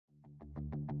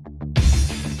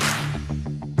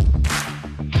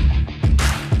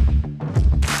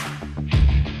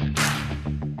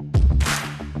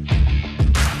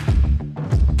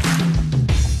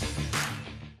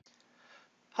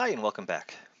Hi and welcome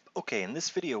back. Okay, in this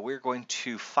video we're going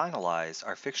to finalize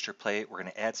our fixture plate. We're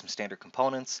going to add some standard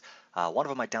components. One of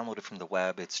them I downloaded from the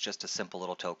web. It's just a simple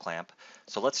little toe clamp.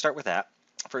 So let's start with that.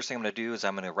 First thing I'm going to do is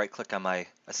I'm going to right click on my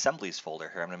assemblies folder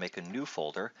here. I'm going to make a new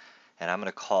folder and I'm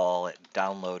going to call it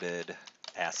downloaded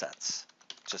assets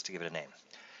just to give it a name.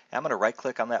 And I'm going to right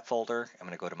click on that folder. I'm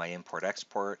going to go to my import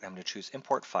export. I'm going to choose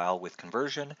import file with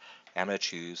conversion. I'm going to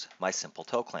choose my simple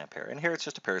toe clamp here. And here it's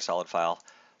just a Parasolid file.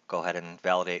 Go ahead and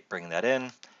validate, bring that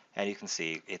in, and you can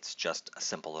see it's just a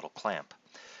simple little clamp.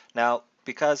 Now,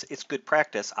 because it's good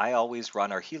practice, I always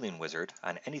run our healing wizard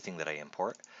on anything that I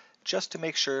import, just to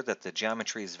make sure that the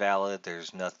geometry is valid,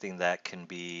 there's nothing that can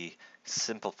be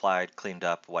simplified, cleaned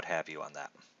up, what have you on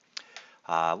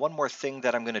that. One more thing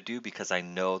that I'm going to do, because I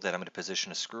know that I'm going to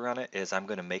position a screw on it, is I'm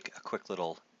going to make a quick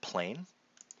little plane.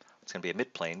 It's going to be a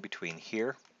mid plane between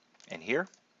here and here.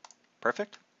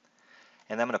 Perfect.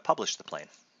 And I'm going to publish the plane,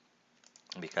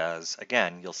 because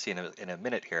again, you'll see in a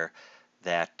minute here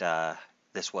that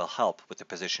this will help with the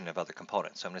position of other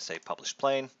components. So I'm going to say publish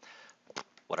plane,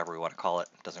 whatever we want to call it,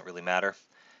 doesn't really matter.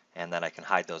 And then I can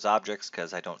hide those objects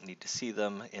because I don't need to see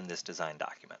them in this design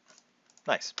document.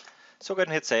 Nice. So go ahead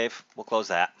and hit save. We'll close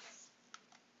that.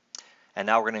 And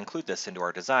now we're going to include this into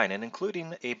our design. And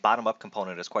including a bottom-up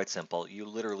component is quite simple. You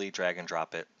literally drag and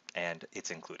drop it and it's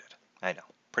included. I know,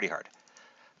 pretty hard.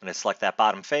 I'm going to select that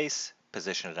bottom face,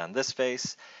 position it on this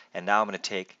face, and now I'm going to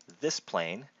take this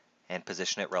plane and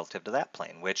position it relative to that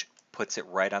plane, which puts it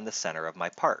right on the center of my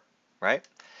part, right?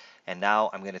 And now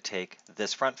I'm going to take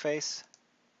this front face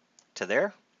to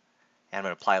there, and I'm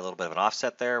going to apply a little bit of an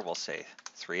offset there. We'll say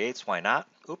 3/8, why not?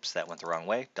 Oops, that went the wrong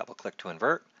way. Double click to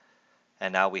invert,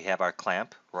 and now we have our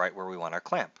clamp right where we want our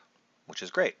clamp, which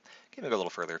is great. You can go a little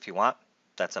further if you want.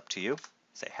 That's up to you.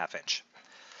 Say 1/2 inch.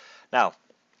 Now,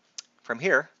 from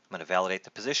here, I'm going to validate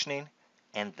the positioning,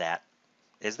 and that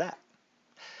is that.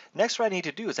 Next, what I need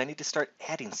to do is I need to start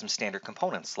adding some standard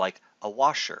components like a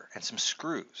washer and some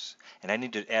screws. And I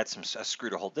need to add a screw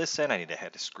to hold this in. I need to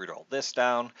add a screw to hold this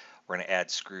down. We're going to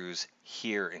add screws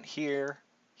here and here,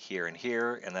 here and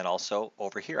here, and then also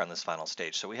over here on this final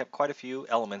stage. So we have quite a few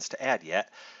elements to add yet,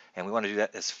 and we want to do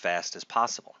that as fast as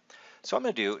possible. So what I'm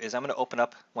going to do is I'm going to open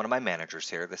up one of my managers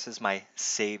here. This is my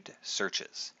saved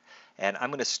searches. And I'm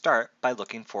going to start by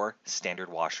looking for standard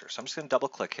washers. So I'm just going to double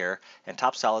click here, and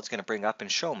TopSolid's going to bring up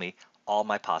and show me all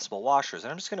my possible washers. And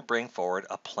I'm just going to bring forward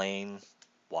a plain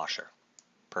washer.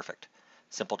 Perfect.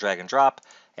 Simple drag and drop.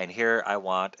 And here I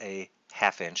want a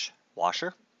 1/2 inch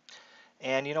washer.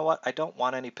 And you know what? I don't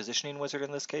want any positioning wizard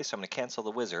in this case, so I'm going to cancel the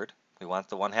wizard. We want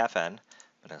the 1/2 end.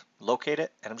 I'm going to locate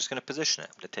it, and I'm just going to position it.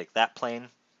 I'm going to take that plane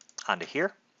onto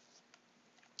here.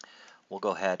 We'll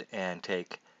go ahead and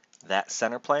take that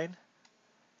center plane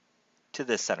to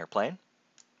this center plane.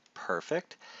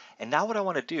 Perfect. And now what I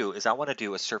want to do is I want to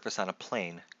do a surface on a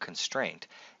plane constraint.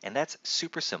 And that's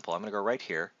super simple. I'm going to go right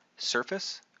here,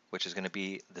 surface, which is going to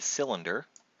be the cylinder,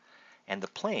 and the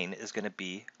plane is going to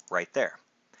be right there.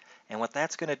 And what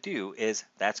that's going to do is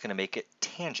that's going to make it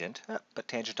tangent, but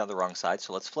tangent on the wrong side,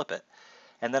 so let's flip it.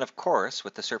 And then of course,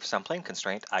 with the surface on plane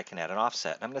constraint, I can add an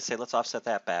offset. And I'm going to say let's offset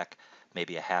that back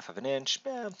maybe a 1/2 inch,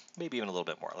 maybe even a little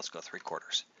bit more. Let's go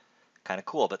 3/4. Kind of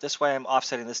cool, but this way I'm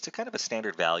offsetting this to kind of a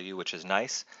standard value, which is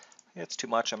nice. If it's too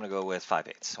much, I'm going to go with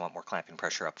 5/8. I want more clamping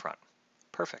pressure up front.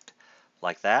 Perfect.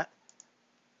 Like that,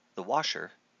 the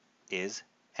washer is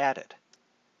added.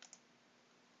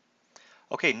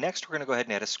 Okay, next we're going to go ahead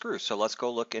and add a screw. So let's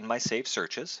go look in my saved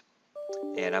searches,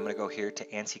 and I'm going to go here to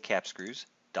ANSI cap screws,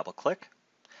 double click,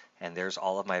 and there's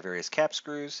all of my various cap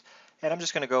screws, and I'm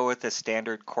just going to go with a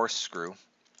standard coarse screw.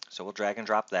 So we'll drag and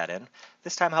drop that in.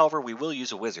 This time, however, we will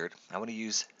use a wizard. I want to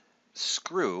use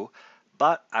screw,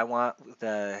 but I want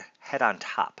the head on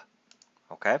top.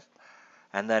 Okay?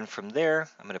 And then from there,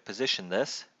 I'm going to position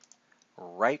this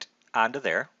right onto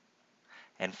there.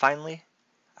 And finally,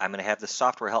 I'm going to have the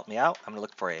software help me out. I'm going to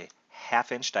look for a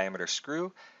 1/2 inch diameter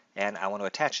screw, and I want to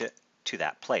attach it to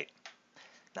that plate.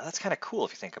 Now that's kind of cool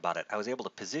if you think about it. I was able to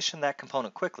position that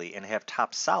component quickly and have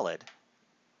TopSolid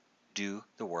do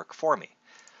the work for me.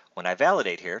 When I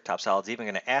validate here, TopSolid's even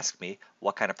going to ask me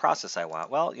what kind of process I want.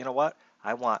 Well, you know what?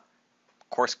 I want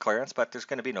coarse clearance, but there's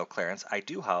going to be no clearance. I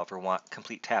do, however, want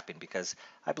complete tapping because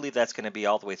I believe that's going to be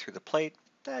all the way through the plate.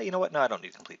 You know what? No, I don't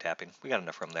need complete tapping. We got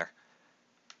enough room there.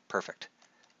 Perfect.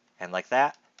 And like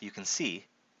that, you can see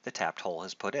the tapped hole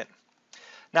is put in.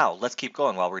 Now, let's keep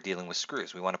going while we're dealing with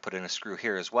screws. We want to put in a screw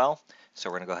here as well. So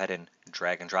we're going to go ahead and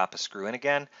drag and drop a screw in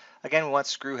again. Again, we want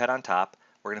screw head on top.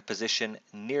 We're going to position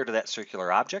near to that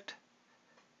circular object.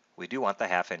 We do want the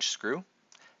 1/2 inch screw,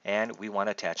 and we want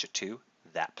to attach it to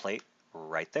that plate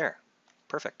right there.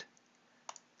 Perfect.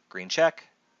 green check,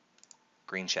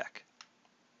 green check.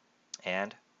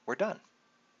 And we're done.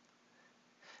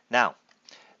 Now,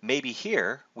 maybe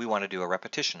here we want to do a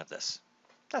repetition of this.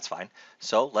 That's fine.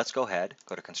 So let's go ahead,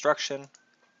 go to construction,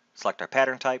 select our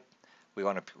pattern type. We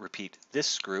want to repeat this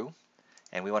screw,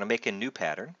 and we want to make a new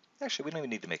pattern. Actually, we don't even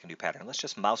need to make a new pattern. Let's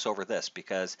just mouse over this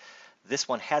because this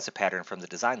one has a pattern from the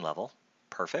design level.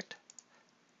 Perfect.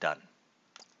 Done.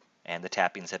 And the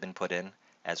tappings have been put in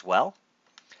as well.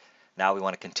 Now we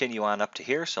want to continue on up to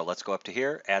here, so let's go up to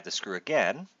here, add the screw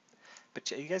again.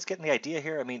 But you guys getting the idea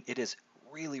here? I mean, it is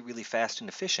really, really fast and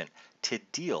efficient to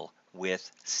deal with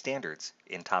standards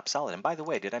in TopSolid. And by the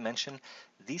way, did I mention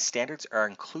these standards are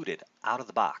included out of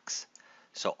the box?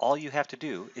 So all you have to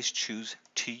do is choose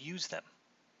to use them.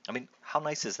 I mean, how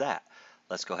nice is that?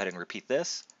 Let's go ahead and repeat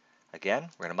this. Again,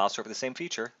 we're going to mouse over the same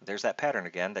feature. There's that pattern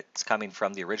again that's coming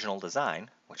from the original design,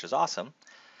 which is awesome.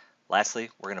 Lastly,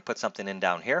 we're going to put something in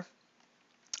down here.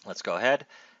 Let's go ahead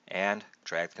and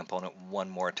drag the component one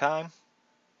more time.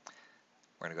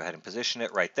 We're going to go ahead and position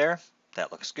it right there.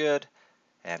 That looks good.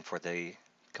 And for the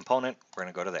component, we're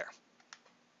going to go to there.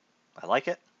 I like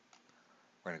it.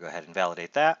 We're going to go ahead and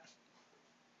validate that.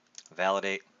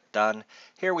 Validate, done.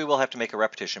 Here we will have to make a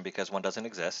repetition because one doesn't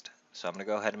exist. So I'm going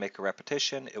to go ahead and make a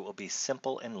repetition. It will be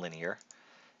simple and linear.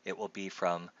 It will be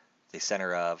from the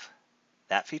center of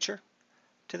that feature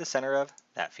to the center of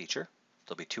that feature.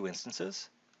 There'll be 2 instances,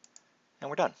 and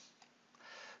we're done.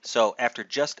 So after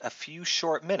just a few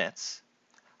short minutes,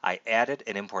 I added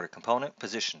an imported component,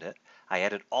 positioned it. I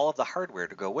added all of the hardware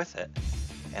to go with it,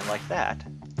 and like that,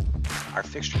 our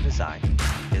fixture design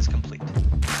is complete.